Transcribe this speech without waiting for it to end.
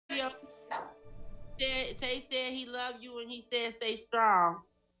Tay said he loved you and he said stay strong.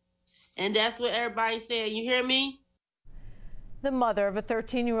 And that's what everybody's saying. You hear me? The mother of a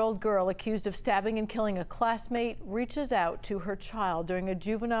 13-year-old girl accused of stabbing and killing a classmate reaches out to her child during a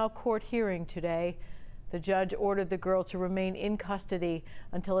juvenile court hearing today. The judge ordered the girl to remain in custody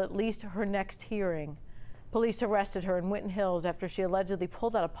until at least her next hearing. Police arrested her in Winton Hills after she allegedly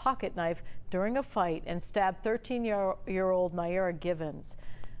pulled out a pocket knife during a fight and stabbed 13-year-old Naira Givens.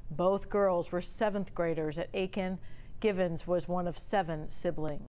 Both girls were 7th graders at Aiken. Givens was one of 7 siblings.